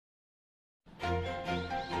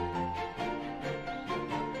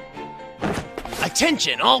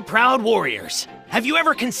Attention, all proud warriors! Have you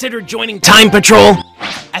ever considered joining Time Patrol?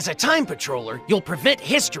 As a Time Patroller, you'll prevent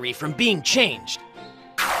history from being changed.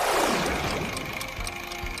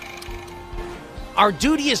 Our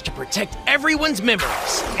duty is to protect everyone's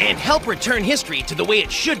memories and help return history to the way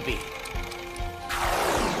it should be.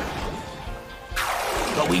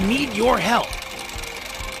 But we need your help.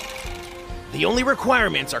 The only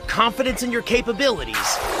requirements are confidence in your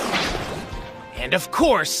capabilities and, of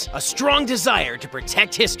course, a strong desire to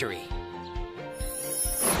protect history.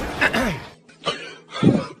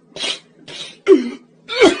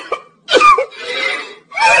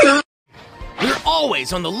 We're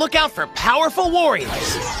always on the lookout for powerful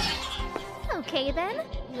warriors. Okay then,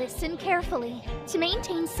 listen carefully. To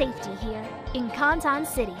maintain safety here, in Kantan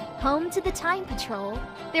City, home to the Time Patrol,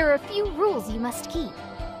 there are a few rules you must keep.